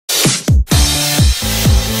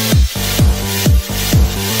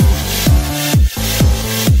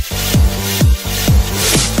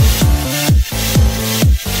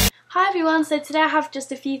everyone, so today I have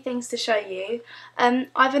just a few things to show you.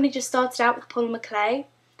 I've only just started out with polymer clay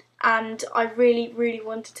and I really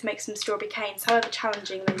wanted to make some strawberry canes. However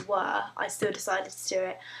challenging they were, I still decided to do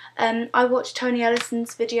it. I watched Tony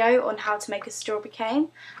Ellison's video on how to make a strawberry cane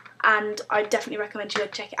and I definitely recommend you go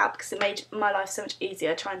check it out because it made my life so much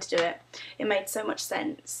easier trying to do it. It made so much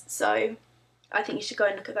sense, so I think you should go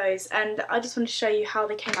and look at those. And I just want to show you how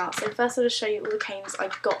they came out. So first I'll just show you all the canes I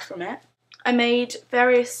got from it. I made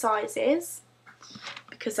various sizes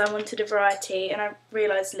because I wanted a variety, and I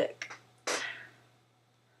realised, look,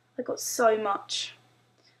 I got so much.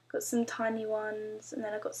 Got some tiny ones and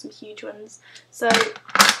then I got some huge ones. So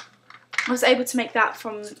I was able to make that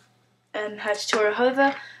from her tutorial.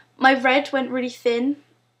 However, my red went really thin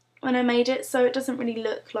when I made it, so it doesn't really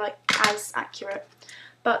look like as accurate.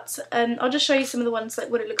 But I'll just show you some of the ones, like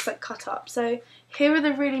what it looks like cut up. So here are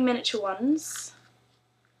the really miniature ones.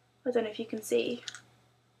 I don't know if you can see.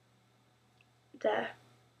 There.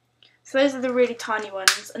 So those are the really tiny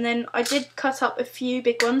ones. And then I did cut up a few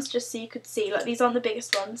big ones just so you could see. Like, these aren't the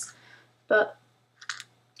biggest ones, but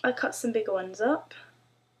I cut some bigger ones up.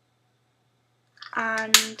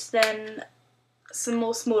 And then some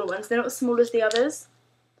more smaller ones. They're not as small as the others,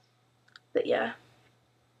 but yeah.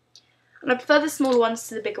 And I prefer the smaller ones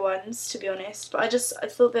to the bigger ones, to be honest. But I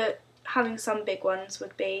thought that having some big ones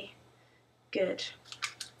would be good.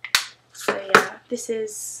 So yeah, this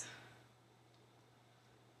is,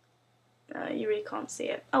 you really can't see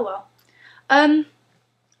it. Oh well.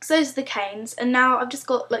 So those are the canes, and now I've just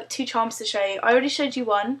got like two charms to show you. I already showed you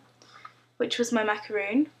one, which was my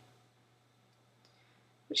macaroon,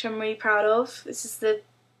 which I'm really proud of. This is the,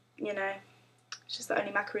 you know, it's just the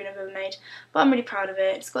only macaroon I've ever made, but I'm really proud of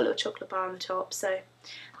it. It's got a little chocolate bar on the top, so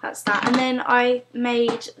that's that. And then I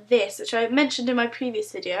made this, which I mentioned in my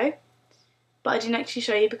previous video, but I didn't actually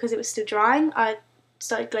show you because it was still drying. I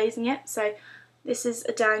started glazing it. So this is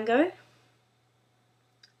a Dango.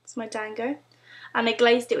 It's my Dango. And I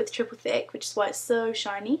glazed it with triple thick, which is why it's so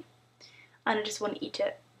shiny. And I just want to eat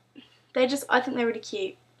it. I think they're really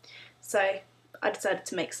cute. So I decided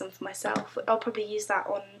to make some for myself. I'll probably use that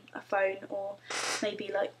on a phone or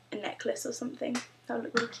maybe like a necklace or something. That would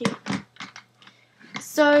look really cute.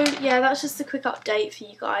 So yeah, that's just a quick update for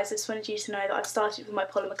you guys. I just wanted you to know that I've started with my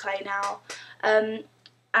polymer clay now.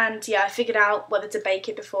 And yeah, I figured out whether to bake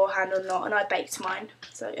it beforehand or not, and I baked mine.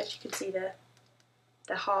 So as you can see, they're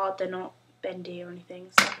hard, they're not bendy or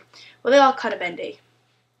anything. So, well, they are kind of bendy,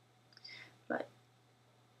 but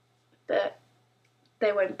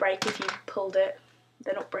they won't break if you pulled it.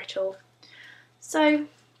 They're not brittle. So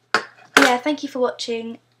yeah, thank you for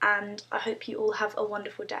watching, and I hope you all have a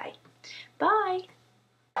wonderful day. Bye!